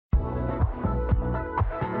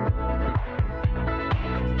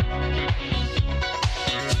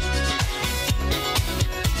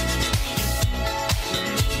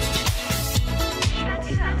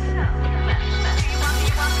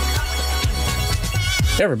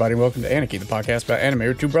Hey everybody, welcome to Aniki, the podcast about anime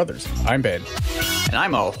with two brothers. I'm Ben. And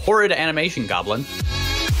I'm a horrid animation goblin.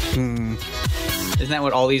 Isn't that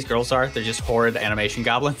what all these girls are? They're just horrid animation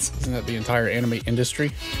goblins? Isn't that the entire anime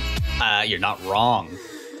industry? You're not wrong.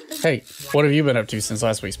 Hey, what have you been up to since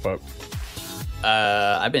last we spoke?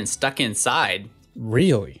 I've been stuck inside.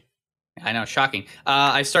 Really? I know, shocking.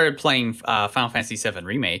 I started playing Final Fantasy VII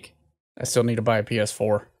Remake. I still need to buy a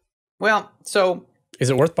PS4. Well, so... Is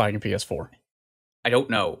it worth buying a PS4? I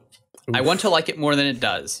don't know. Oof. I want to like it more than it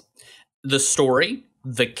does. The story,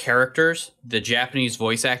 the characters, the Japanese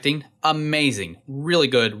voice acting, amazing. Really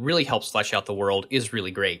good, really helps flesh out the world, is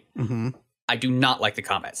really great. Mm-hmm. I do not like the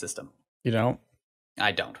combat system. You don't?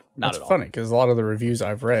 I don't. Not at all. It's funny, because a lot of the reviews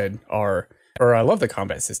I've read are... Or I love the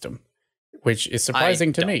combat system, which is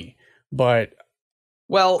surprising to me. But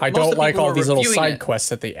well, I don't like all these little side quests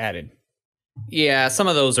that they added. Yeah, some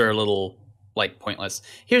of those are a little... like pointless.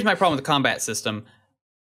 Here's my problem with the combat system.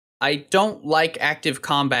 I don't like active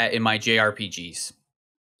combat in my JRPGs.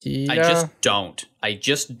 Yeah. I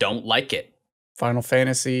just don't like it. Final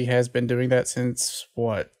Fantasy has been doing that since,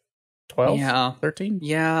 what, 12? Yeah. 13?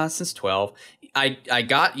 Yeah, since 12. I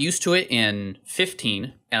got used to it in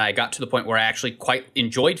 15, and I got to the point where I actually quite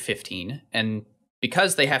enjoyed 15, and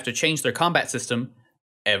because they have to change their combat system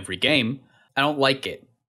every game, I don't like it.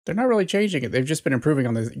 They're not really changing it. They've just been improving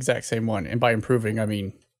on the exact same one. And by improving, I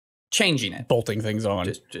mean... changing it. Bolting things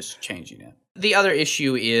on. Just changing it. The other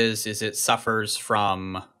issue is it suffers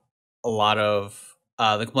from a lot of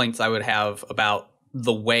the complaints I would have about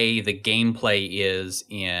the way the gameplay is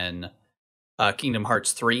in Kingdom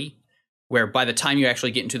Hearts 3, where by the time you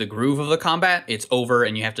actually get into the groove of the combat, it's over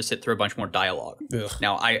and you have to sit through a bunch more dialogue. Ugh.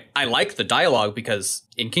 Now, I like the dialogue because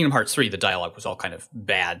in Kingdom Hearts 3, the dialogue was all kind of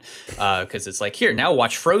bad because it's like, here, now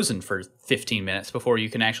watch Frozen for 15 minutes before you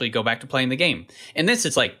can actually go back to playing the game. And this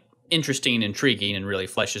is like interesting, intriguing, and really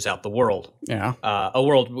fleshes out the world. Yeah. A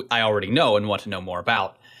world I already know and want to know more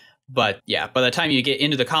about. But yeah, by the time you get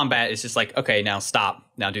into the combat, it's just like, okay, now stop.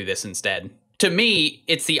 Now do this instead. To me,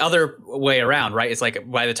 it's the other way around, right? It's like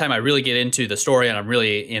by the time I really get into the story and I'm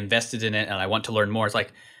really invested in it and I want to learn more, it's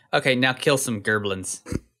like, okay, now kill some goblins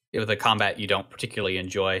with a combat you don't particularly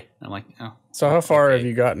enjoy. And I'm like, oh. So how far have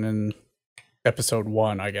you gotten in episode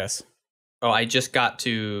 1, I guess? Oh, I just got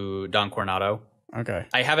to Don Coronado. Okay.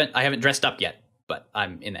 I haven't dressed up yet, but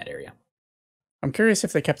I'm in that area. I'm curious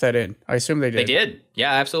if they kept that in. I assume they did. They did.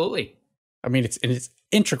 Yeah, absolutely. I mean, it's an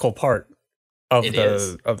integral part of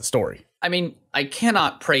the story. I mean, I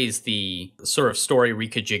cannot praise the sort of story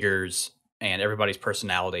rejiggers and everybody's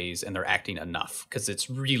personalities and their acting enough because it's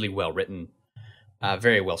really well written,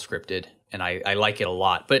 very well scripted, and I like it a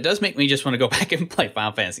lot. But it does make me just want to go back and play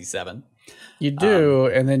Final Fantasy VII. You do,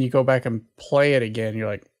 and then you go back and play it again. You're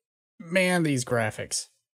like, man, these graphics.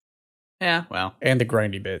 Yeah, well. And the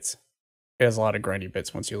grindy bits. It has a lot of grindy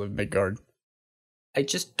bits once you live in Midgard. I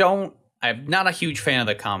just don't... I'm not a huge fan of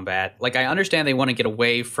the combat. Like, I understand they want to get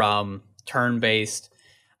away from turn-based.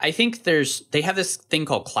 I think they have this thing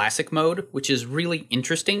called classic mode, which is really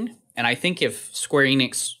interesting. And I think if Square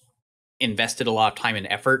Enix invested a lot of time and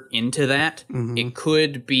effort into that, it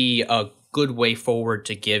could be a good way forward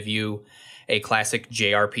to give you a classic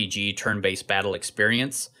JRPG turn-based battle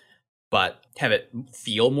experience, but have it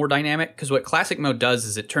feel more dynamic. Because what classic mode does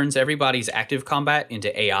is it turns everybody's active combat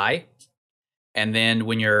into AI. And then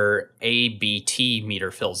when your ABT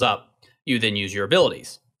meter fills up, you then use your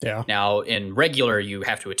abilities. Yeah. Now, in regular, you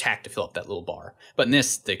have to attack to fill up that little bar. But in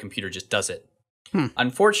this, the computer just does it.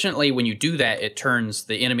 Unfortunately, when you do that, it turns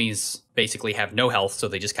the enemies basically have no health, so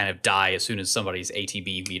they just kind of die as soon as somebody's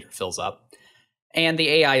ATB meter fills up. And the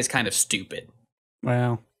AI is kind of stupid.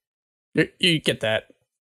 Well, you get that.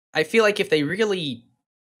 I feel like if they really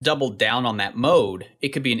doubled down on that mode, it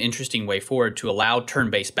could be an interesting way forward to allow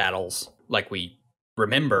turn-based battles like we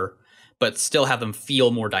remember, but still have them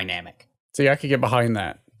feel more dynamic. See, I could get behind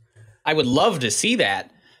that. I would love to see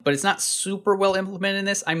that, but it's not super well implemented in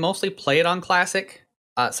this. I mostly play it on Classic.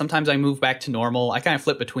 Sometimes I move back to normal. I kind of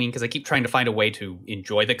flip between because I keep trying to find a way to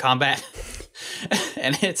enjoy the combat.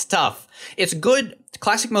 And it's tough. It's good.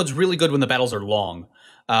 Classic mode's really good when the battles are long.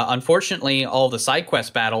 Unfortunately, all the side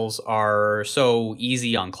quest battles are so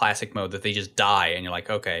easy on Classic mode that they just die. And you're like,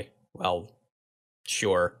 okay, well,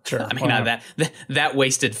 sure. I mean, that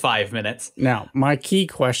wasted 5 minutes. Now, my key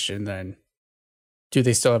question then, do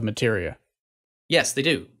they still have materia? Yes, they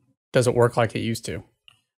do. Does it work like it used to?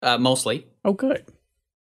 Mostly. Oh, good.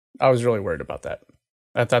 I was really worried about that.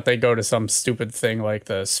 I thought they'd go to some stupid thing like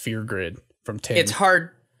the sphere grid from 10. It's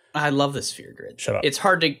hard. I love the sphere grid. Shut up. It's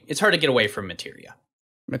hard to get away from materia.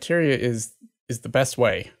 Materia is the best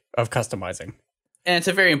way of customizing. And it's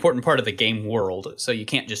a very important part of the game world, so you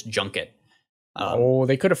can't just junk it.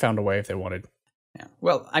 They could have found a way if they wanted. Yeah.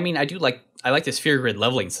 Well, I mean, I like the sphere grid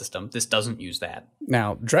leveling system. This doesn't use that.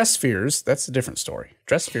 Now, dress spheres, that's a different story.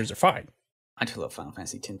 Dress spheres are fine. I do love Final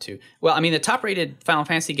Fantasy X too. Well, I mean, the top-rated Final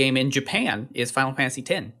Fantasy game in Japan is Final Fantasy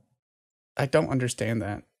X. I don't understand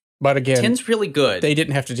that. But again, 10's really good. They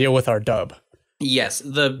didn't have to deal with our dub. Yes,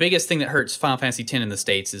 the biggest thing that hurts Final Fantasy X in the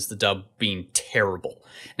States is the dub being terrible.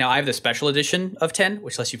 Now, I have the special edition of 10,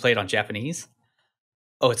 which lets you play it on Japanese.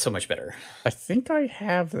 Oh, it's so much better. I think I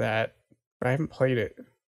have that, but I haven't played it.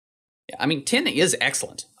 Yeah, I mean, 10 is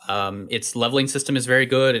excellent. Its leveling system is very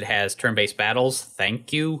good. It has turn-based battles.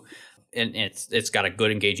 Thank you. And it's got a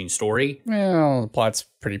good, engaging story. Well, the plot's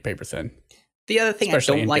pretty paper thin. The other thing I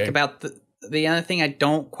don't like about the other thing I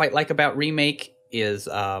don't quite like about Remake is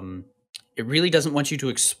it really doesn't want you to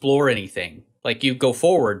explore anything. Like, you go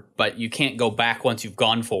forward, but you can't go back once you've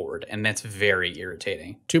gone forward, and that's very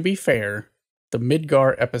irritating. To be fair, the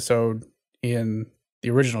Midgar episode in the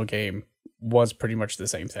original game was pretty much the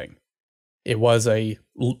same thing. It was a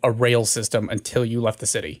rail system until you left the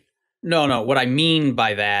city. No. What I mean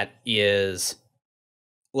by that is,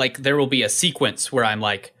 like, there will be a sequence where I'm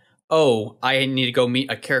like, oh, I need to go meet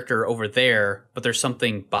a character over there, but there's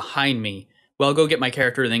something behind me. Well, go get my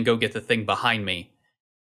character and then go get the thing behind me.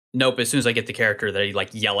 Nope, as soon as I get the character, they like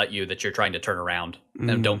yell at you that you're trying to turn around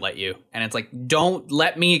and don't let you. And it's like, don't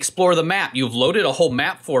let me explore the map. You've loaded a whole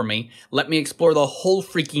map for me. Let me explore the whole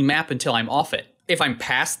freaking map until I'm off it. If I'm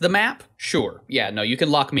past the map, sure. Yeah, no, you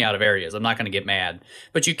can lock me out of areas. I'm not going to get mad.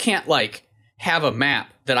 But you can't, like, have a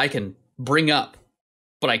map that I can bring up,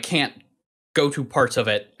 but I can't go to parts of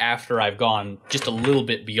it after I've gone just a little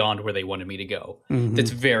bit beyond where they wanted me to go.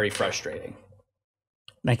 That's very frustrating.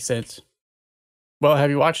 Makes sense. Well,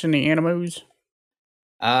 have you watched any animes?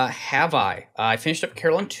 Have I? I finished up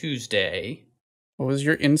Carole Tuesday. What was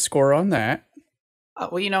your end score on that?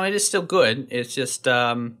 Well, you know, it is still good. It's just,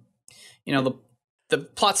 you know, the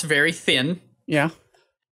plot's very thin. Yeah.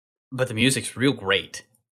 But the music's real great.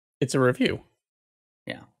 It's a review.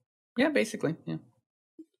 Yeah. Yeah, basically, yeah.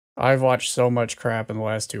 I've watched so much crap in the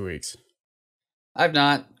last 2 weeks. I've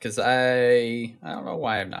not, because I don't know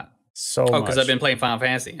why I've not. Much. Because I've been playing Final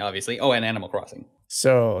Fantasy, obviously. Oh, and Animal Crossing.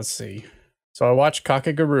 So, let's see. So I watched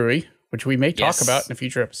Kakegurui, which we may talk about in a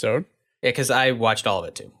future episode. Yeah, because I watched all of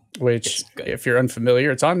it, too. Which, if you're unfamiliar,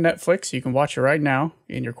 it's on Netflix. You can watch it right now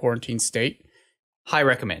in your quarantine state. High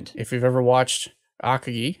recommend. If you've ever watched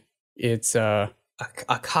Akagi, it's...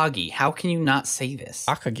 Akagi. How can you not say this?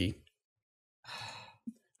 Akagi.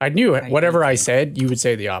 I knew it. Whatever I said, you would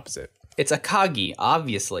say the opposite. It's Akagi,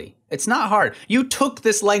 obviously. It's not hard. You took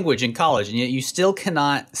this language in college, and yet you still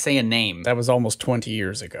cannot say a name. That was almost 20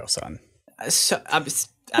 years ago, son. So,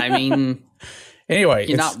 I mean... Anyway,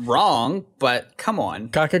 you're not wrong, but come on.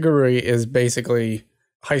 Kakegurui is basically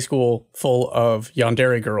high school full of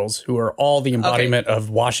yandere girls who are all the embodiment of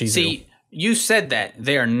washizu. See, you said that.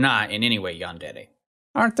 They are not in any way yandere.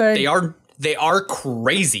 Aren't they? They are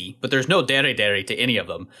crazy, but there's no dere to any of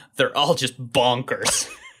them. They're all just bonkers.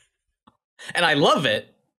 And I love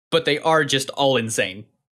it, but they are just all insane.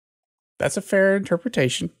 That's a fair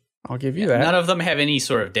interpretation. I'll give you that. None of them have any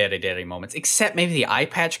sort of dere moments, except maybe the eye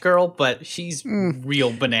patch girl, but she's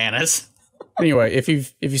real bananas. Anyway, if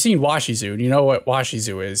you've seen Washizu, and you know what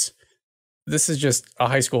Washizu is. This is just a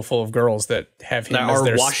high school full of girls that have him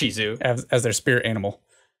as their spirit animal.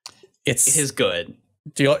 It is good.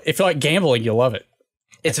 If you like gambling, you'll love it.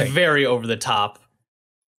 It's very over the top,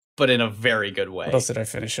 but in a very good way. What else did I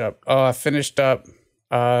finish up? Oh, I finished up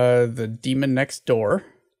The Demon Next Door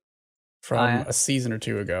from a season or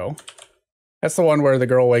two ago. That's the one where the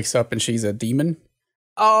girl wakes up and she's a demon.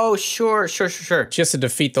 Oh, sure. She has to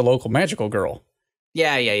defeat the local magical girl.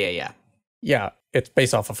 Yeah. Yeah, it's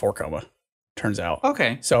based off of 4 Coma, turns out.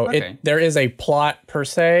 Okay. So there is a plot per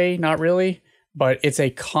se, not really, but it's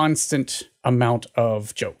a constant amount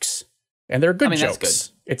of jokes. And they're good jokes. That's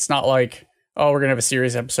good. It's not like, oh, we're going to have a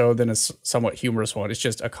serious episode, then a somewhat humorous one. It's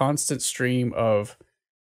just a constant stream of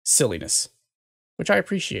silliness, which I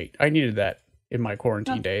appreciate. I needed that in my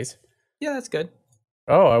quarantine days. Yeah, that's good.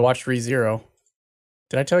 Oh, I watched ReZero.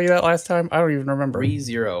 Did I tell you that last time? I don't even remember.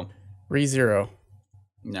 ReZero.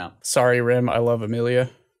 No. Sorry, Rim. I love Amelia.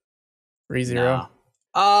 ReZero. No.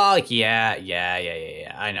 Oh,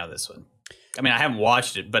 yeah. I know this one. I mean, I haven't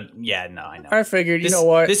watched it, but yeah, no, I know. I figured, you know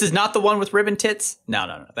what? This is not the one with ribbon tits?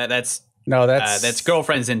 No. That's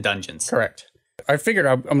Girlfriends in Dungeons. Correct. I figured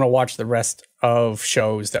I'm going to watch the rest of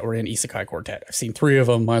shows that were in Isekai Quartet. I've seen 3 of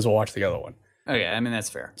them. Might as well watch the other one. Okay, I mean, that's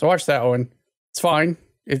fair. So watch that one. It's fine.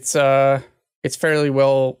 It's fairly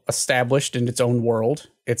well established in its own world.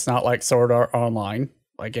 It's not like Sword Art Online.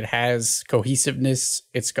 Like, it has cohesiveness.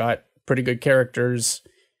 It's got pretty good characters.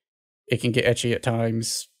 It can get ecchi at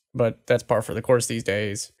times, but that's par for the course these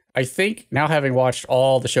days. I think now, having watched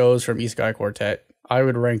all the shows from Isekai Quartet, I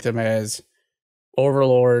would rank them as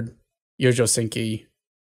Overlord, Yojo Senki,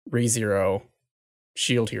 ReZero,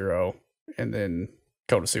 Shield Hero, and then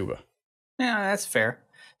Konosuba. Yeah, that's fair.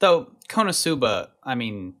 Though Konosuba, I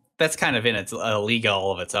mean, that's kind of in a league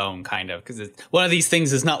all of its own, kind of, because one of these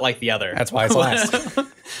things is not like the other. That's why it's last.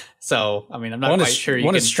 So, I mean, I'm not quite sure.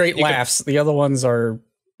 One is straight laughs. The other ones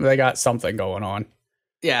they got something going on.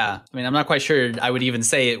 Yeah, I mean, I'm not quite sure I would even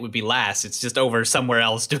say it would be last. It's just over somewhere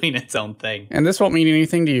else doing its own thing. And this won't mean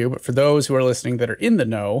anything to you, but for those who are listening that are in the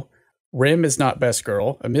know, Rim is not best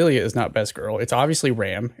girl. Amelia is not best girl. It's obviously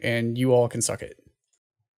Ram, and you all can suck it.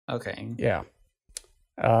 Okay. Yeah.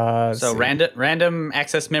 So random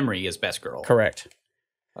access memory is best girl. Correct.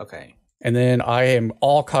 Okay. And then I am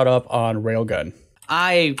all caught up on Railgun.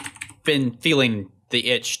 I've been feeling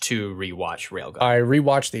the itch to rewatch Railgun. I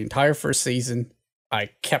rewatched the entire first season. I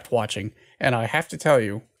kept watching, and I have to tell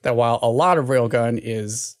you that while a lot of Railgun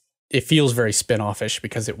it feels very spin-off-ish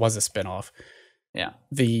because it was a spin-off. Yeah.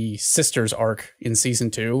 The Sisters arc in season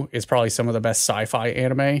 2 is probably some of the best sci-fi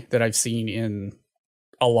anime that I've seen in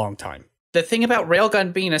a long time. The thing about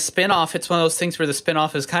Railgun being a spin-off, it's one of those things where the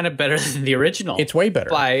spin-off is kind of better than the original. It's way better.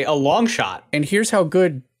 By a long shot. And here's how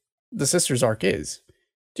good the Sisters arc is.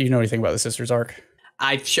 Do you know anything about the Sisters arc?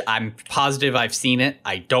 I'm positive I've seen it.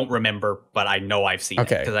 I don't remember, but I know I've seen it.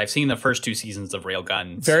 Okay. Because I've seen the first 2 seasons of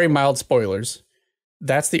Railgun. Very mild spoilers.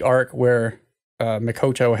 That's the arc where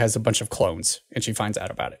Mikoto has a bunch of clones, and she finds out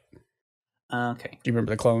about it. Okay. Do you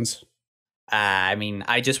remember the clones? I mean,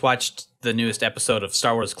 I just watched the newest episode of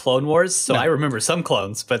Star Wars Clone Wars, so I remember some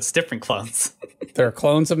clones, but it's different clones. There are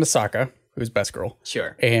clones of Misaka, who's best girl.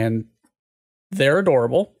 Sure. And they're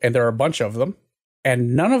adorable, and there are a bunch of them,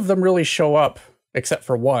 and none of them really show up, except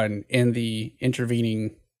for one, in the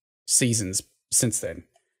intervening seasons since then.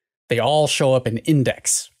 They all show up in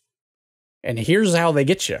Index. And here's how they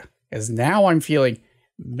get you, is now I'm feeling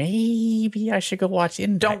maybe I should go watch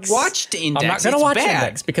Index. Don't watch the Index. I'm not going to watch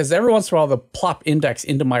Index because every once in a while they'll plop Index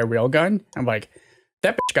into my Railgun. I'm like,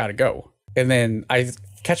 that bitch got to go. And then I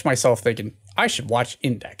catch myself thinking, I should watch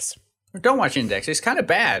Index. Don't watch Index. It's kind of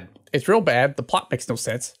bad. It's real bad. The plot makes no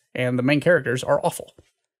sense. And the main characters are awful.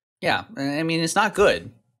 Yeah. I mean, it's not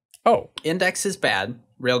good. Oh. Index is bad.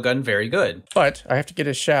 Railgun, very good. But I have to get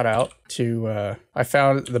a shout out to, I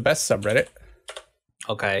found the best subreddit.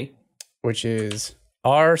 Okay. Which is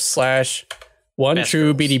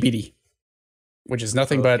r/onetruebiribiri, which is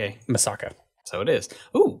nothing but Misaka. So it is.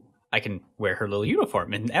 Ooh, I can wear her little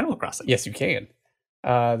uniform in Animal Crossing. Yes, you can.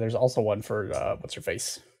 There's also one for, what's her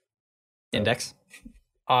face? Index?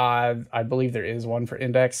 I believe there is one for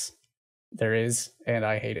Index. There is, and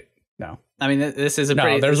I hate it. No. I mean, this is a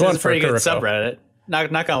pretty good subreddit.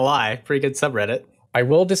 Not gonna lie, pretty good subreddit. I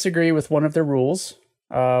will disagree with one of their rules.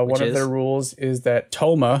 One of their rules is that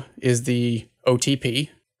Toma is the OTP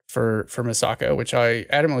for Misaka, which I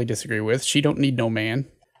adamantly disagree with. She don't need no man.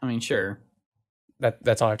 I mean, sure.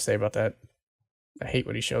 That's all I have to say about that. I hate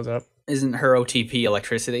when he shows up. Isn't her OTP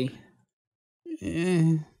electricity?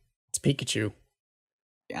 It's Pikachu.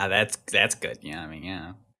 Yeah, that's good. Yeah, I mean,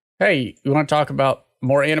 yeah. Hey, you want to talk about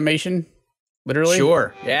more animation? Literally?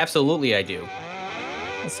 Sure. Yeah, absolutely I do.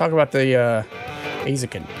 Let's talk about the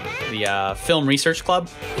Eizouken. The Film Research Club.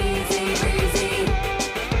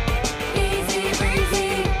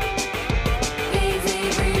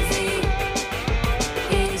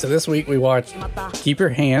 So this week we watched Keep Your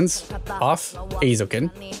Hands Off Eizouken.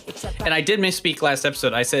 And I did misspeak last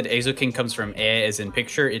episode. I said Eizouken comes from as in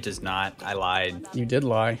picture. It does not. I lied. You did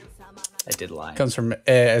lie. I did lie. It comes from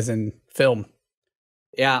as in film.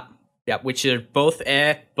 Yeah. Yeah, which are both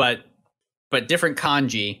but different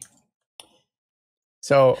kanji.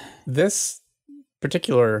 So this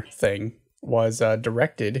particular thing was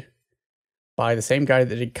directed by the same guy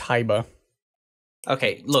that did Kaiba.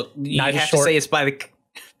 Okay, look, you have to say it's by the...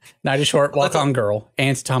 Night is Short, Walk On Girl,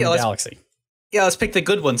 and Atomic Galaxy. Yeah, let's pick the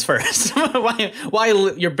good ones first.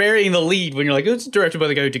 Why you're burying the lead when you're like, it's directed by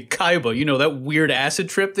the guy who did Kaiba. You know, that weird acid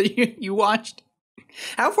trip that you watched?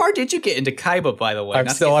 How far did you get into Kaiba, by the way? I'm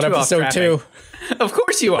still on episode 2. Of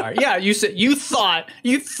course you are. Yeah, you said you thought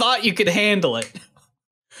you could handle it.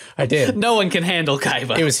 I did. No one can handle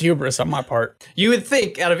Kaiba. It was hubris on my part. You would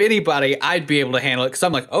think out of anybody, I'd be able to handle it because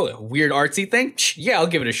I'm like, oh, a weird artsy thing? Yeah, I'll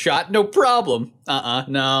give it a shot. No problem.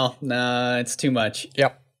 No, it's too much.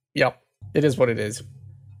 Yep. It is what it is.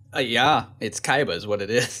 Yeah, it's Kaiba is what it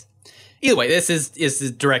is. Either way, this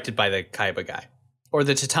is directed by the Kaiba guy. Or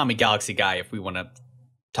the Tatami Galaxy guy, if we want to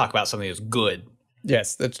talk about something that's good.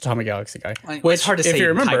 Yes, the Atomic Galaxy guy. Which, it's hard to say. If you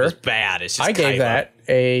remember, was bad. It's just I gave that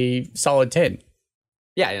a solid 10.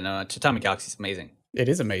 Yeah, Atomic Galaxy is amazing. It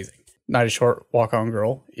is amazing. Night of Short Walk On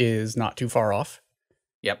Girl is not too far off.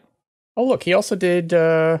 Yep. Oh, look, he also did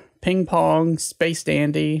Ping Pong, Space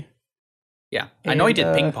Dandy. Yeah, I know he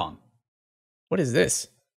did Ping Pong. What is this?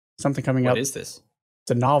 Something coming out. What is this?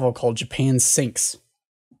 It's a novel called Japan Sinks.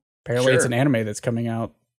 Apparently, it's an anime that's coming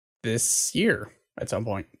out this year at some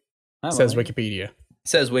point. Says Wikipedia.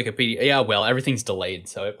 Says Wikipedia. Yeah, well, everything's delayed,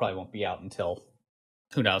 so it probably won't be out until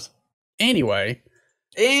who knows. Anyway,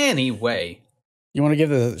 you want to give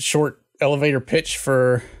the short elevator pitch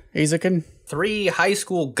for Eizouken? 3 high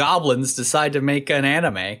school goblins decide to make an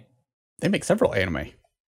anime. They make several anime.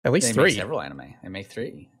 At least 3. They make several anime. They make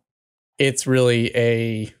 3. It's really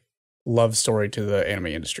a love story to the anime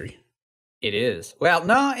industry. It is. Well,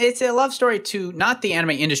 no, it's a love story to not the anime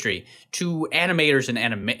industry, to animators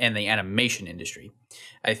and the animation industry.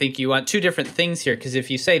 I think you want 2 different things here, because if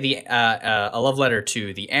you say a love letter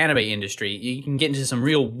to the anime industry, you can get into some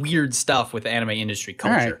real weird stuff with the anime industry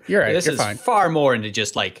culture. All right, you're right. This is fine. Far more into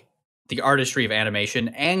just like the artistry of animation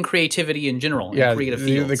and creativity in general. Yeah, and creative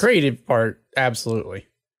fields. The creative part, absolutely.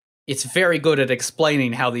 It's very good at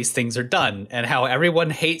explaining how these things are done and how everyone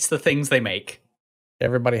hates the things they make.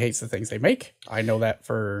 Everybody hates the things they make. I know that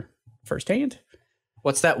for firsthand.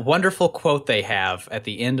 What's that wonderful quote they have at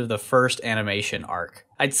the end of the first animation arc?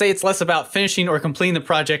 I'd say it's less about finishing or completing the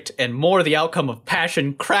project and more the outcome of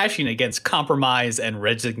passion crashing against compromise and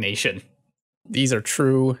resignation. These are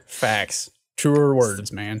true facts. Truer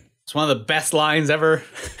words, man. It's one of the best lines ever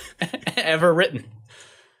written.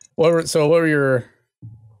 What were your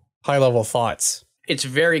high-level thoughts? It's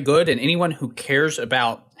very good, and anyone who cares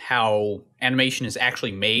about how animation is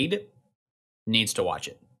actually made needs to watch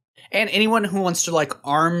it. And anyone who wants to like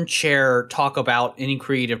armchair talk about any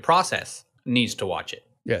creative process needs to watch it.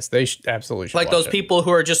 Yes, they absolutely should. Like those people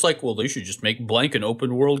who are just like, well, they should just make blank an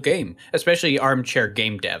open world game. Especially armchair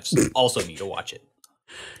game devs also need to watch it.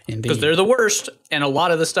 Indeed. Because they're the worst, and a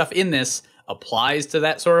lot of the stuff in this applies to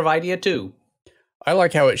that sort of idea too. I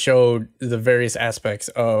like how it showed the various aspects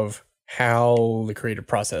of how the creative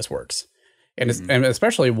process works. And, and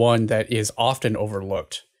especially one that is often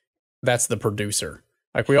overlooked. That's the producer.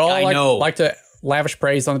 Like we all like to lavish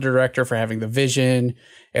praise on the director for having the vision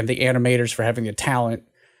and the animators for having the talent.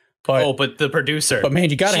 But the producer. But man,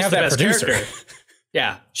 you got to have that producer.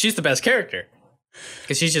 Yeah, she's the best character.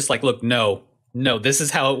 Because she's just like, look, no, this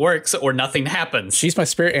is how it works or nothing happens. She's my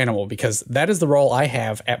spirit animal because that is the role I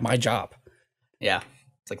have at my job. Yeah.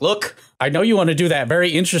 It's like, look. I know you want to do that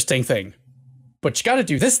very interesting thing, but you got to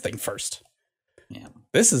do this thing first. Yeah.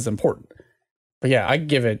 This is important. But yeah, I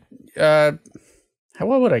give it,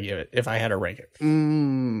 what would I give it if I had to rank it?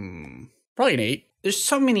 Probably an 8. There's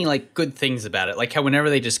so many like good things about it. Like how whenever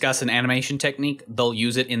they discuss an animation technique, they'll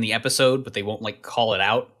use it in the episode, but they won't like call it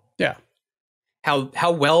out. Yeah.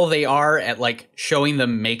 How well they are at like showing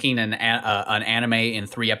them making an anime in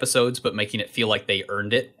 3 episodes, but making it feel like they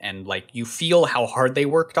earned it. And like you feel how hard they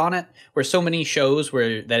worked on it. Where so many shows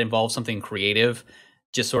where that involves something creative,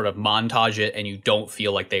 just sort of montage it and you don't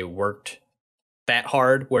feel like they worked that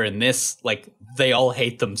hard. Where in this, like they all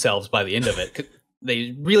hate themselves by the end of it.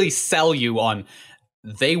 They really sell you on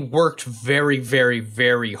they worked very, very,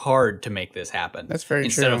 very hard to make this happen. That's very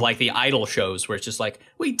Instead true. of like the idol shows where it's just like,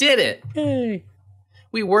 we did it. Yay.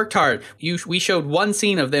 We worked hard. We showed one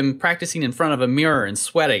scene of them practicing in front of a mirror and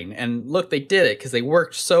sweating. And look, they did it because they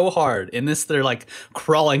worked so hard. In this, they're like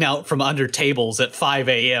crawling out from under tables at 5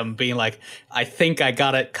 a.m. being like, I think I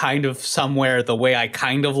got it kind of somewhere the way I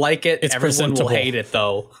kind of like it. It's Everyone presentable. will hate it,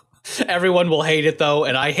 though. Everyone will hate it, though.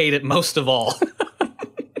 And I hate it most of all.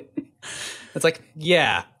 It's like,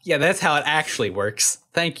 yeah, that's how it actually works.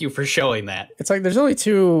 Thank you for showing that. It's like there's only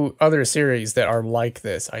 2 other series that are like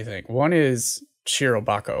this, I think. One is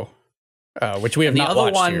Shirobako, which we have not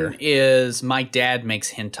watched here. The other one is My Dad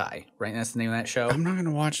Makes Hentai, right? That's the name of that show. I'm not going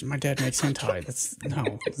to watch My Dad Makes Hentai.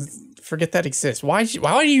 No, forget that exists. Why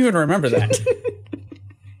do you even remember that?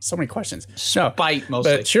 So many questions. Spite,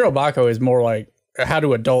 mostly. But Shirobako is more like, how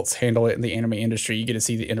do adults handle it in the anime industry? You get to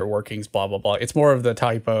see the inner workings, blah, blah, blah. It's more of the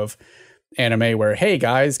type of anime where, hey,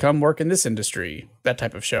 guys, come work in this industry. That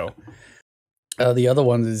type of show. The other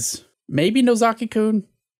one is maybe Nozaki-kun.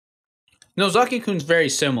 Nozaki-kun's very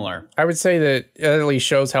similar. I would say that it at least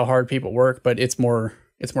shows how hard people work, but it's more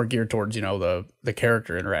geared towards, the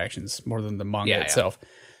character interactions more than the manga itself.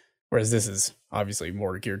 Whereas this is obviously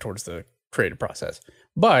more geared towards the creative process.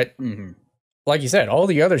 But like you said, all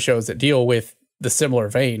the other shows that deal with the similar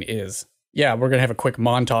vein is, we're going to have a quick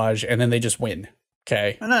montage and then they just win.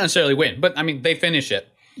 Okay. Not necessarily win, but I mean, they finish it.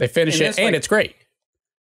 They finish it, and it's great.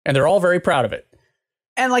 And they're all very proud of it.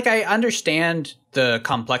 And like, I understand the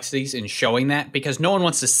complexities in showing that, because no one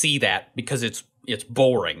wants to see that, because it's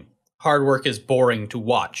boring. Hard work is boring to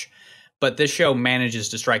watch. But this show manages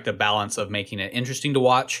to strike the balance of making it interesting to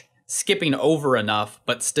watch, skipping over enough,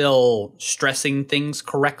 but still stressing things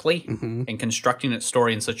correctly, and constructing its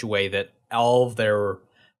story in such a way that all of their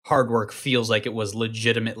hard work feels like it was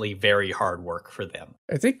legitimately very hard work for them.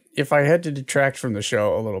 I think if I had to detract from the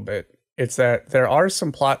show a little bit, it's that there are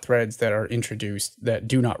some plot threads that are introduced that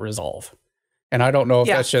do not resolve. And I don't know if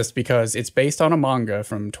that's just because it's based on a manga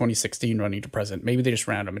from 2016 running to present. Maybe they just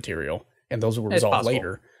ran out of material and those will resolve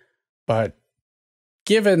later. But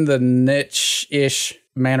given the niche-ish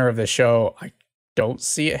manner of the show, I don't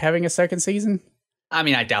see it having a second season. I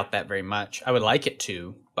mean, I doubt that very much. I would like it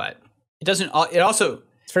to, but it doesn't.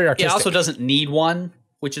 It's very artistic. It also doesn't need one,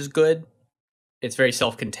 which is good. It's very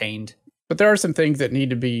self-contained. But there are some things that need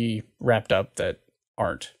to be wrapped up that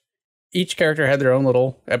aren't. Each character had their own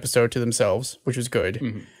little episode to themselves, which was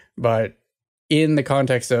good. But in the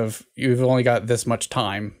context of you've only got this much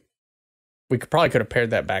time, we could have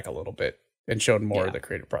pared that back a little bit and showed more of the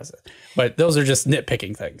creative process. But those are just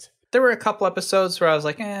nitpicking things. There were a couple episodes where I was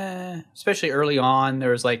like, especially early on.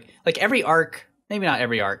 There was like every arc, maybe not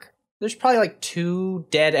every arc. There's probably like 2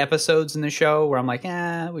 dead episodes in the show where I'm like,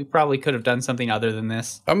 we probably could have done something other than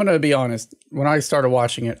this. I'm going to be honest. When I started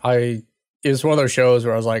watching it, it was one of those shows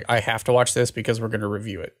where I was like, I have to watch this because we're going to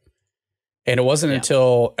review it. And it wasn't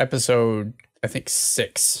until episode, I think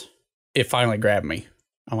 6, it finally grabbed me.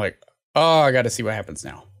 I'm like, I got to see what happens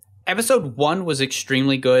now. Episode 1 was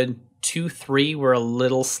extremely good. 2, 3 were a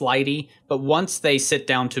little slidey. But once they sit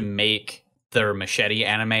down to make their machete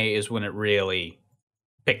anime is when it really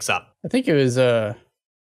picks up. I think it was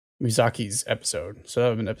Mizaki's episode. So that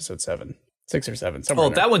would have been episode 7. 6 or 7.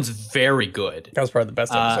 That one's very good. That was probably the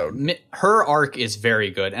best episode. Her arc is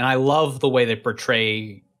very good. And I love the way they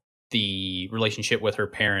portray the relationship with her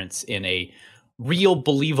parents in a real,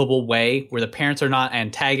 believable way where the parents are not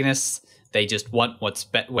antagonists. They just want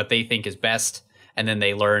what they think is best. And then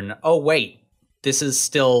they learn, oh, wait, this is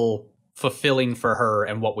still fulfilling for her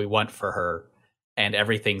and what we want for her. And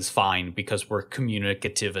everything's fine because we're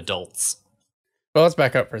communicative adults. Well, let's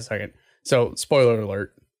back up for a second. So, spoiler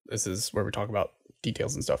alert. This is where we talk about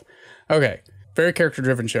details and stuff. Okay. Very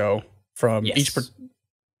character-driven show from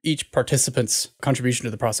each participant's contribution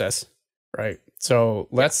to the process, right? So,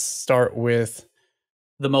 let's start with...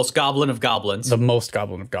 the most goblin of goblins. The most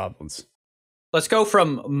goblin of goblins. Let's go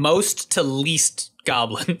from most to least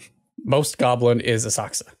goblin. Most goblin is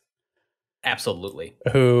Asakusa. Absolutely.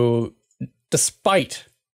 Who... despite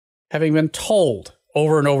having been told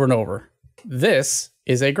over and over and over, this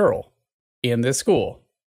is a girl in this school.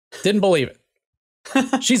 Didn't believe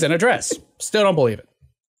it. She's in a dress. Still don't believe it.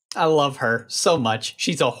 I love her so much.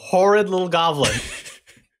 She's a horrid little goblin.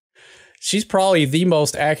 She's probably the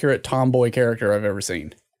most accurate tomboy character I've ever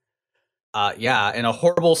seen. And a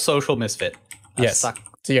horrible social misfit. Yes.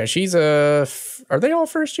 So yeah, she's are they all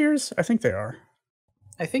first years? I think they are.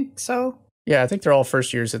 I think so. Yeah, I think they're all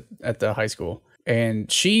first years at the high school.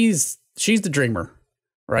 And she's the dreamer,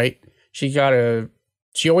 right? She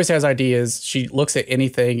always has ideas. She looks at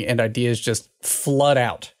anything and ideas just flood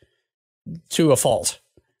out to a fault.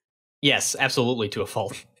 Yes, absolutely to a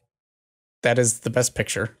fault. That is the best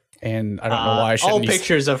picture. And I don't know why I shouldn't all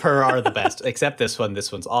pictures of her are the best, except this one.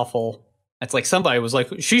 This one's awful. It's like somebody was like,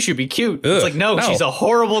 she should be cute. It's like, no, she's a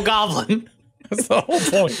horrible goblin. That's the whole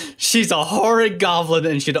point. She's a horrid goblin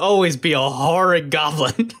and should always be a horrid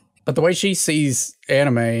goblin. But the way she sees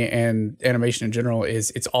anime and animation in general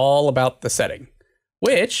is it's all about the setting,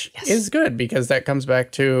 which is good because that comes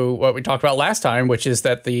back to what we talked about last time, which is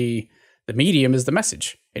that the medium is the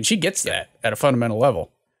message. And she gets that at a fundamental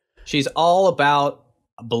level. She's all about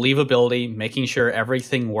believability, making sure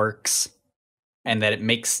everything works and that it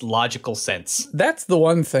makes logical sense. That's the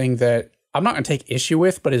one thing that I'm not going to take issue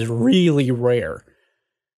with, but is really rare.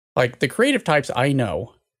 Like, the creative types I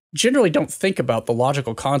know generally don't think about the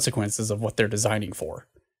logical consequences of what they're designing for.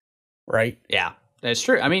 Right? Yeah, that's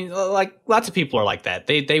true. I mean, like, lots of people are like that.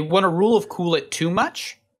 They want to rule of cool it too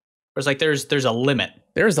much. Whereas, like, there's a limit.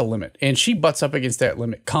 There's a limit. And she butts up against that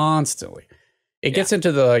limit constantly. It gets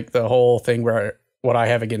into the whole thing where what I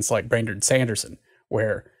have against, like, Brandon Sanderson,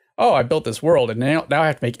 where, I built this world, and now I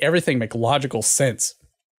have to make everything make logical sense.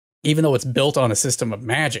 Even though it's built on a system of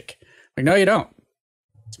magic. Like, no, you don't.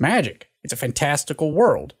 It's magic. It's a fantastical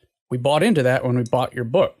world. We bought into that when we bought your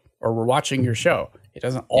book or we're watching your show. It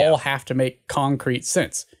doesn't all have to make concrete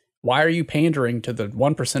sense. Why are you pandering to the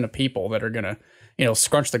 1% of people that are going to,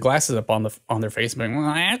 scrunch the glasses up on their face and be like,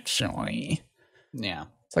 well, actually. Yeah.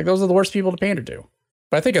 It's like, those are the worst people to pander to.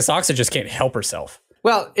 But I think Asakusa just can't help herself.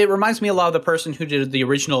 Well, it reminds me a lot of the person who did the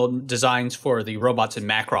original designs for the robots in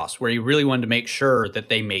Macross, where he really wanted to make sure that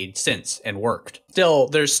they made sense and worked.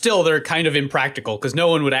 They're kind of impractical because no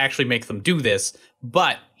one would actually make them do this,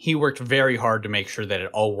 but he worked very hard to make sure that it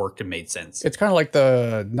all worked and made sense. It's kind of like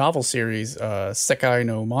the novel series Sekai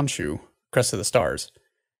no Manchu, Crest of the Stars.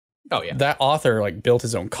 Oh, yeah. That author like built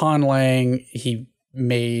his own conlang. He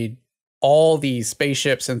made all these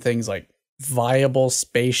spaceships and things like viable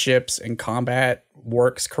spaceships, and combat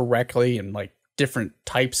works correctly, and like different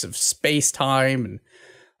types of space time, and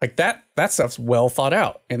like that stuff's well thought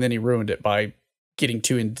out. And then he ruined it by getting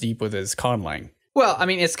too in deep with his conlang. Well, I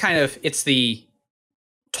mean, it's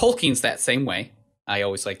Tolkien's that same way. I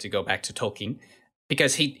always like to go back to Tolkien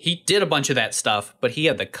because he did a bunch of that stuff, but he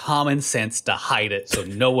had the common sense to hide it so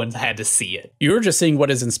no one had to see it. You're just seeing what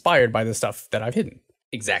is inspired by the stuff that I've hidden.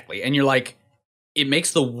 Exactly. And you're like, it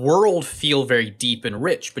makes the world feel very deep and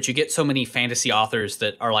rich, but you get so many fantasy authors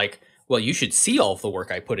that are like, well, you should see all of the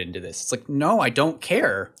work I put into this. It's like, no, I don't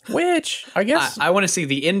care. Which, I guess... I want to see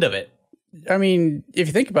the end of it. I mean, if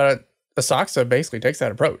you think about it, Asakusa basically takes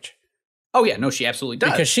that approach. Oh, yeah. No, she absolutely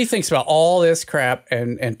does. Because she thinks about all this crap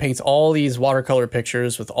and paints all these watercolor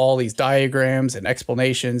pictures with all these diagrams and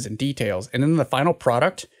explanations and details. And then the final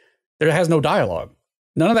product, there has no dialogue.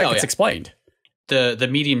 None of that gets explained. The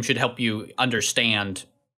medium should help you understand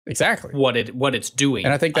exactly what it's doing,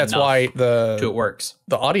 and I think that's why it works.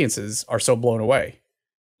 The audiences are so blown away,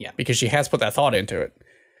 because she has put that thought into it.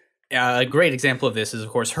 A great example of this is, of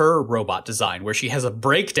course, her robot design, where she has a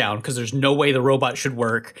breakdown because there's no way the robot should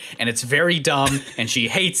work, and it's very dumb, and she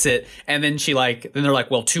hates it. And then then they're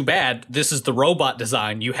like, "Well, too bad. This is the robot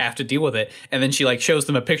design. You have to deal with it." And then she like shows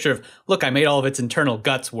them a picture of, "Look, I made all of its internal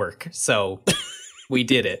guts work." So. We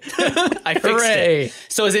did it. I fixed it.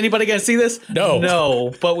 So is anybody going to see this?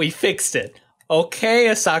 No, but we fixed it. Okay,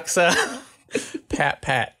 Asakusa.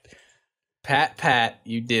 Pat,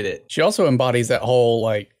 you did it. She also embodies that whole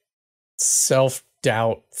like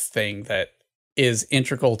self-doubt thing that is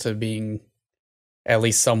integral to being at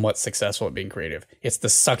least somewhat successful at being creative. It's the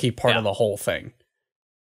sucky part of the whole thing.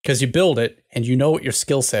 Because you build it and you know what your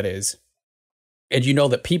skill set is, and you know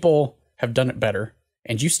that people have done it better,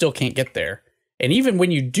 and you still can't get there. And even when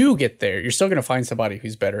you do get there, you're still going to find somebody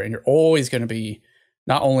who's better. And you're always going to be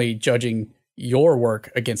not only judging your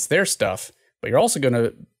work against their stuff, but you're also going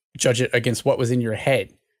to judge it against what was in your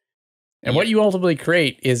head. And what you ultimately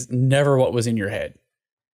create is never what was in your head.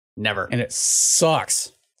 Never. And it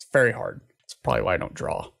sucks. It's very hard. It's probably why I don't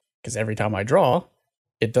draw. Because every time I draw,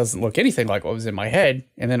 it doesn't look anything like what was in my head.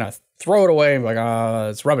 And then I throw it away and be like,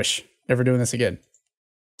 it's rubbish. Never doing this again.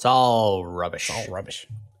 It's all rubbish. All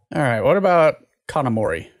right. What about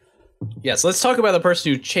Kanamori? Yes, let's talk about the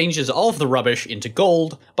person who changes all of the rubbish into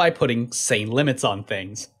gold by putting sane limits on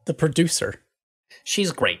things. The producer.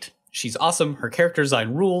 She's great. She's awesome. Her character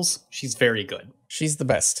design rules. She's very good. She's the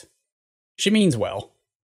best. She means well.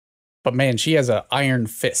 But man, she has an iron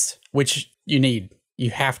fist, which you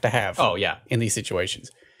have to have. Oh, yeah. In these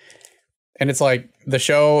situations. And it's like the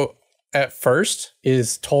show at first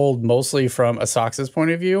is told mostly from Asakusa's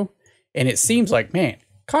point of view. And it seems like, man,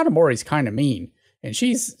 Kanamori's kind of mean. And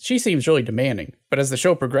she seems really demanding. But as the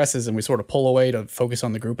show progresses and we sort of pull away to focus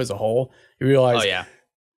on the group as a whole, you realize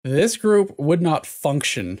this group would not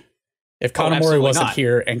function if Kanamori wasn't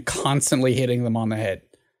here and constantly hitting them on the head.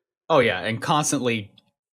 Oh, yeah. And constantly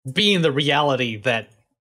being the reality that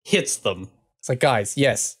hits them. It's like, guys,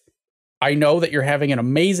 yes, I know that you're having an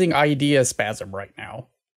amazing idea spasm right now.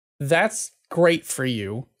 That's great for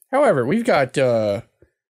you. However, we've got 3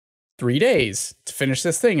 days to finish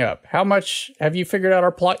this thing up. How much have you figured out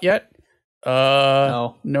our plot yet?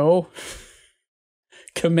 No.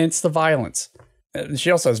 Commence the violence.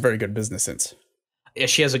 She also has very good business sense. Yeah,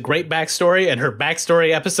 she has a great backstory, and her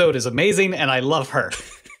backstory episode is amazing, and I love her.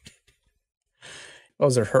 What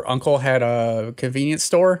was it? Her uncle had a convenience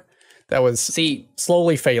store that was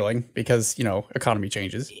slowly failing because, economy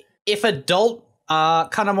changes. If adult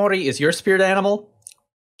Kanamori is your spirit animal,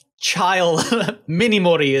 child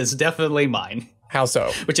Minimori is definitely mine. How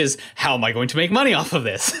so? Which is, how am I going to make money off of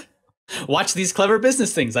this? Watch these clever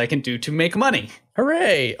business things I can do to make money.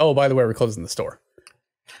 Hooray! Oh, by the way, we're closing the store.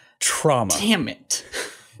 Trauma. Damn it.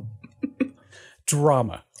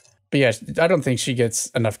 Drama. But yeah, I don't think she gets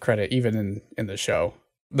enough credit even in the show.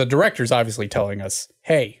 The director's obviously telling us,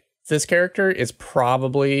 hey, this character is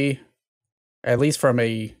probably, at least from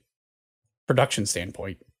a production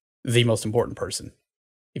standpoint, the most important person.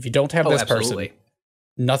 If you don't have this person,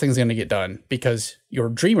 nothing's going to get done because your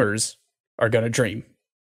dreamers are going to dream.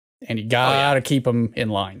 And you got to keep them in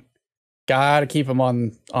line. Gotta keep them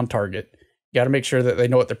on target. You gotta make sure that they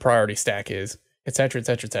know what their priority stack is, etc.,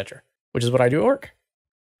 etc., etc. Which is what I do at work.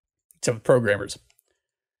 Except with programmers.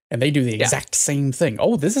 And they do the exact same thing.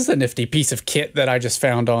 Oh, this is a nifty piece of kit that I just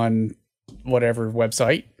found on whatever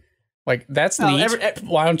website. Like, that's neat.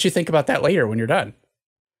 Why don't you think about that later when you're done?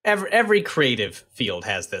 Every creative field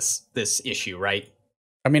has this issue, right?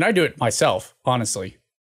 I mean, I do it myself, honestly.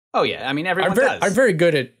 Oh, yeah. I mean, everyone does. I'm very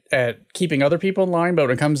good at keeping other people in line, but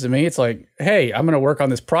when it comes to me, it's like, hey, I'm going to work on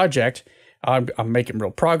this project. I'm making real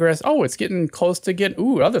progress. Oh, it's getting close to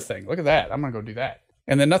getting, other thing. Look at that. I'm going to go do that.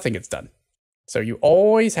 And then nothing gets done. So you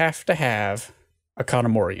always have to have a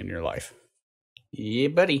Kanamori in your life. Yeah,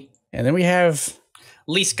 buddy. And then we have...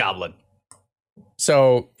 Least goblin.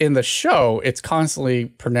 So in the show, it's constantly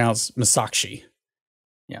pronounced Misakshi.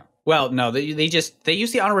 Yeah. Well, no, they use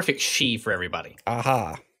the honorific she for everybody.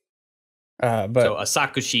 Aha. But so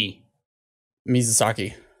Asakushi.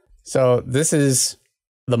 Mizusaki. So this is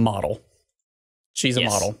the model. She's a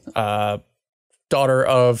model. Daughter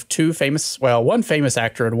of one famous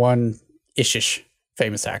actor and one ishish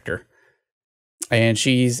famous actor. And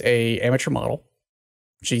she's a amateur model.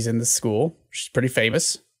 She's in the school. She's pretty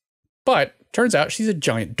famous. But turns out she's a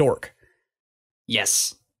giant dork.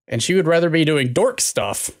 Yes. And she would rather be doing dork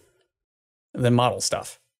stuff than model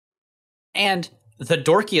stuff. And the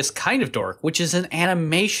dorkiest kind of dork, which is an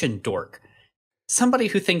animation dork. Somebody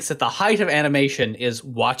who thinks that the height of animation is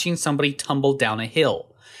watching somebody tumble down a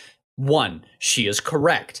hill. 1, she is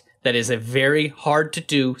correct. That is a very hard to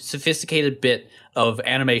do, sophisticated bit of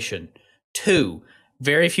animation. 2,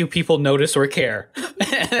 very few people notice or care.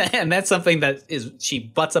 And that's something that she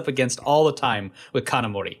butts up against all the time with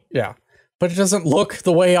Kanamori. Yeah. But it doesn't look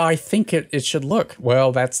the way I think it should look.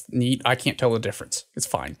 Well, that's neat. I can't tell the difference. It's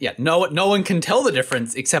fine. Yeah, no one can tell the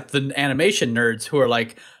difference except the animation nerds who are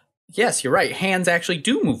like, yes, you're right. Hands actually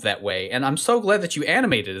do move that way. And I'm so glad that you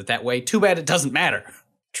animated it that way. Too bad it doesn't matter.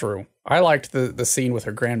 True. I liked the scene with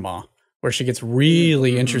her grandma where she gets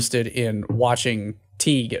really interested in watching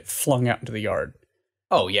tea get flung out into the yard.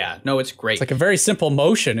 Oh, yeah. No, it's great. It's like a very simple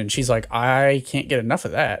motion, and she's like, I can't get enough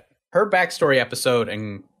of that. Her backstory episode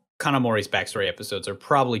and Kanamori's backstory episodes are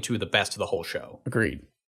probably two of the best of the whole show. Agreed.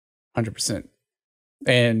 100%.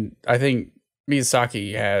 And I think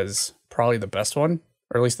Miyazaki has probably the best one,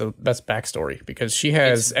 or at least the best backstory, because she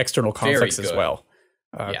has external conflicts as well.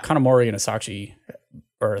 Kanamori and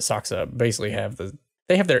Asakusa basically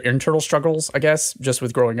have their internal struggles, I guess, just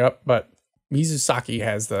with growing up, but Mizusaki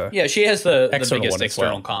has she has the biggest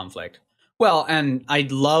external conflict. Well, and I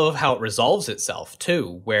love how it resolves itself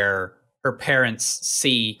too, where her parents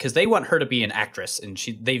see, because they want her to be an actress, and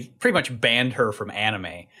they've pretty much banned her from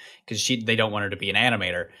anime because they don't want her to be an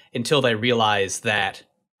animator until they realize that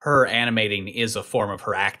her animating is a form of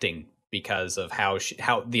her acting because of how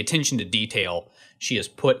the attention to detail she has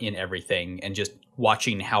put in everything and just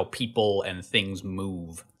watching how people and things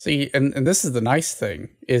move. See, and this is the nice thing,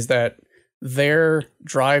 is that their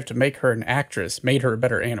drive to make her an actress made her a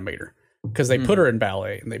better animator, because they put her in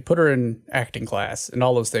ballet and they put her in acting class and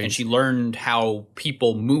all those things. And she learned how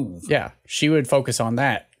people move. Yeah, she would focus on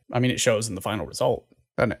that. I mean, it shows in the final result,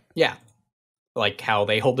 doesn't it? Yeah, like how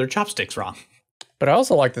they hold their chopsticks wrong. But I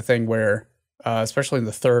also like the thing where, especially in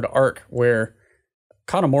the third arc, where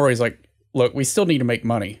Kanamori's like, look, we still need to make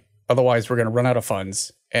money. Otherwise, we're going to run out of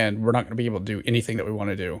funds and we're not going to be able to do anything that we want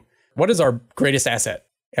to do. What is our greatest asset?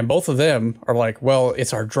 And both of them are like, well,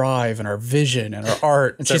 it's our drive and our vision and our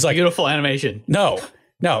art. And she's like, beautiful animation. No,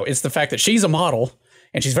 it's the fact that she's a model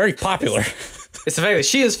and she's very popular. It's the fact that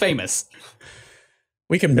she is famous.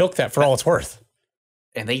 We can milk that for all it's worth.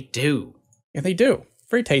 And they do. And they do.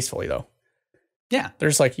 Very tastefully, though. Yeah. They're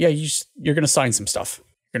just like, yeah, you're going to sign some stuff.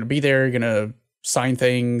 You're going to be there. You're going to sign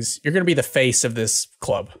things. You're going to be the face of this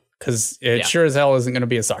club, because it sure as hell isn't going to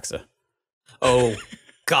be a Saksa. Oh,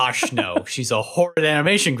 gosh, no. She's a horrid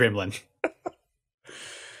animation gremlin.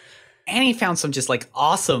 Annie found some just like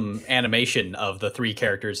awesome animation of the three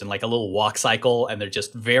characters in like a little walk cycle, and they're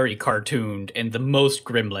just very cartooned and the most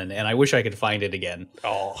gremlin, and I wish I could find it again.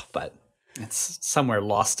 Oh, but it's somewhere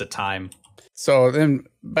lost to time. So then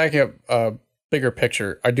backing up bigger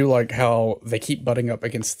picture, I do like how they keep butting up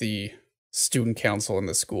against the student council in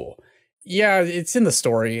the school. Yeah, it's in the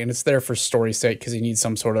story and it's there for story's sake because you need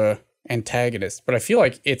some sort of antagonist, but I feel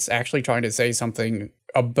like it's actually trying to say something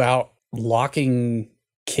about locking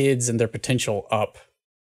kids and their potential up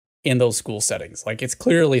in those school settings. Like, it's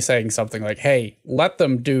clearly saying something like, hey, let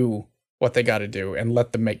them do what they got to do and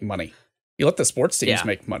let them make money. You let the sports teams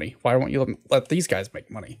make money. Why won't you let these guys make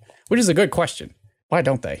money? Which is a good question. Why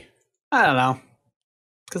don't they? I don't know.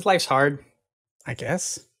 Because life's hard, I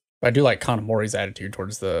guess. But I do like Kanamori's attitude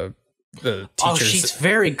towards the the teachers. Oh, she's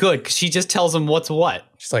very good because she just tells them what's what.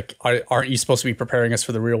 She's like, aren't you supposed to be preparing us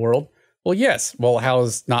for the real world? Well, yes. Well, how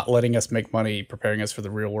is not letting us make money preparing us for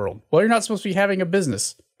the real world? Well, you're not supposed to be having a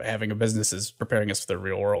business. Having a business is preparing us for the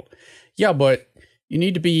real world. Yeah, but you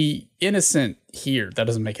need to be innocent here. That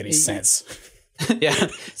doesn't make any sense. Yeah.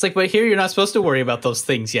 It's like, but here you're not supposed to worry about those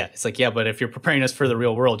things yet. It's like, yeah, but if you're preparing us for the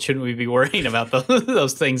real world, shouldn't we be worrying about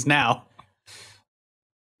those things now?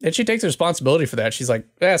 And she takes responsibility for that. She's like,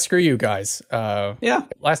 screw you guys. Yeah.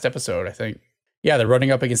 Last episode, I think. Yeah, they're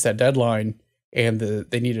running up against that deadline. And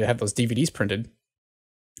they need to have those DVDs printed,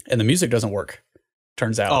 and the music doesn't work,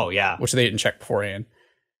 turns out. Oh, yeah. Which they didn't check beforehand.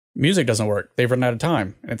 Music doesn't work. They've run out of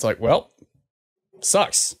time. And it's like, well,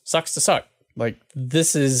 sucks. Sucks to suck. Like,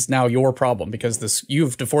 this is now your problem because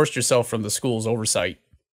you've divorced yourself from the school's oversight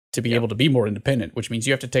to be able to be more independent, which means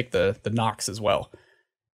you have to take the knocks as well.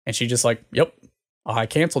 And she just like, yep, I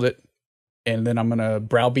canceled it. And then I'm going to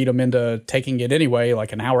browbeat them into taking it anyway,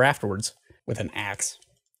 like an hour afterwards with an axe.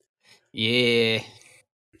 Yeah.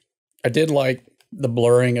 I did like the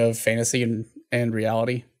blurring of fantasy and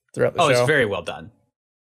reality throughout the show. Oh, it's very well done.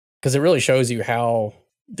 Because it really shows you how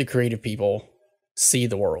the creative people see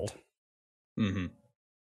the world. Mm-hmm.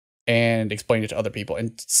 And explain it to other people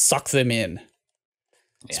and suck them in. Yeah.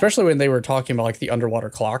 Especially when they were talking about like the underwater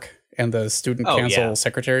clock and the student council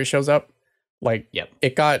secretary shows up. Like,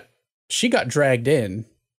 she got dragged in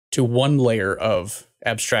to one layer of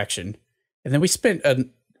abstraction. And then we spent a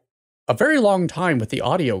very long time with the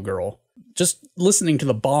audio girl, just listening to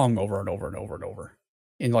the bong over and over and over and over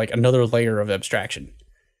in like another layer of abstraction.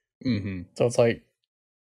 Mm-hmm. So it's like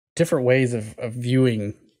different ways of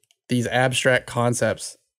viewing these abstract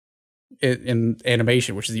concepts in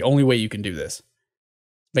animation, which is the only way you can do this.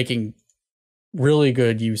 Making really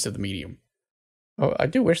good use of the medium. Oh, I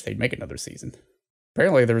do wish they'd make another season.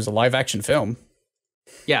 Apparently there was a live action film.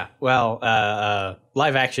 Yeah, well,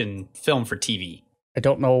 live action film for TV. I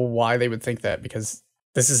don't know why they would think that because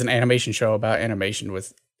this is an animation show about animation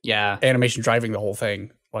with animation driving the whole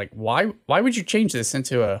thing. Like, why would you change this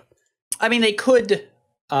into a... I mean, they could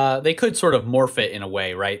sort of morph it in a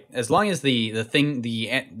way, right? As long as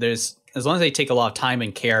as long as they take a lot of time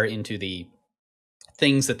and care into the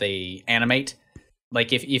things that they animate.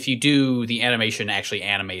 Like if you do the animation actually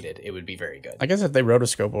animated, it would be very good. I guess if they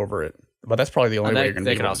rotoscope over it, but that's probably the only way you're going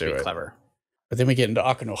to be able to do it. Clever. But then we get into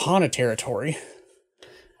Akanohana territory.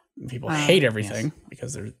 People hate everything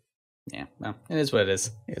because they're... Yeah, well, it is what it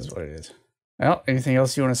is. It is what it is. Well, anything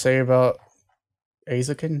else you want to say about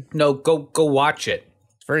Eizouken? No, go watch it.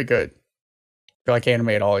 It's very good. If you like anime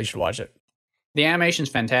at all, you should watch it. The animation's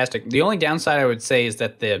fantastic. The only downside I would say is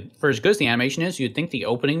that for as good as the animation is, you'd think the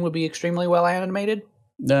opening would be extremely well animated.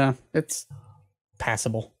 Nah, it's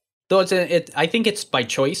passable. Though I think it's by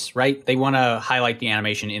choice, right? They want to highlight the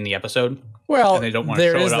animation in the episode. Well, and they don't want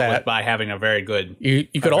to show it up by having a very good... You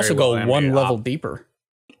could also go one level deeper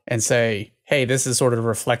and say, hey, this is sort of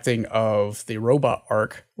reflecting of the robot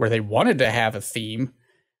arc where they wanted to have a theme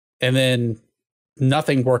and then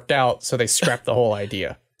nothing worked out, so they scrapped the whole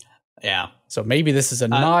idea. Yeah. So maybe this is a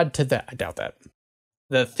nod to that. I doubt that.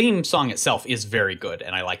 The theme song itself is very good,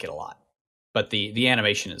 and I like it a lot. But the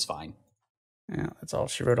animation is fine. Yeah, that's all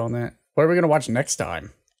she wrote on that. What are we going to watch next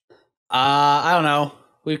time? I don't know.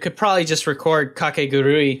 We could probably just record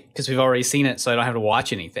Kakegurui because we've already seen it, so I don't have to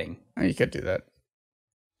watch anything. You could do that.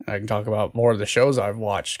 I can talk about more of the shows I've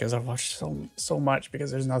watched because I've watched so much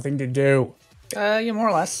because there's nothing to do. Yeah, more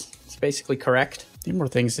or less. It's basically correct. Need more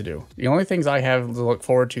things to do. The only things I have to look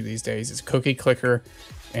forward to these days is Cookie Clicker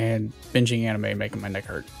and binging anime making my neck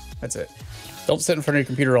hurt. That's it. Don't sit in front of your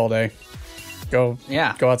computer all day. Go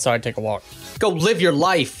outside, take a walk. Go live your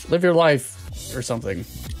life. Live your life or something.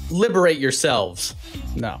 Liberate yourselves.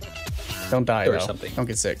 No. Don't die, or though. Something. Don't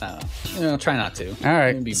get sick. Try not to. All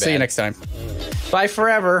right. See you next time. Bye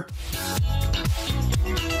forever.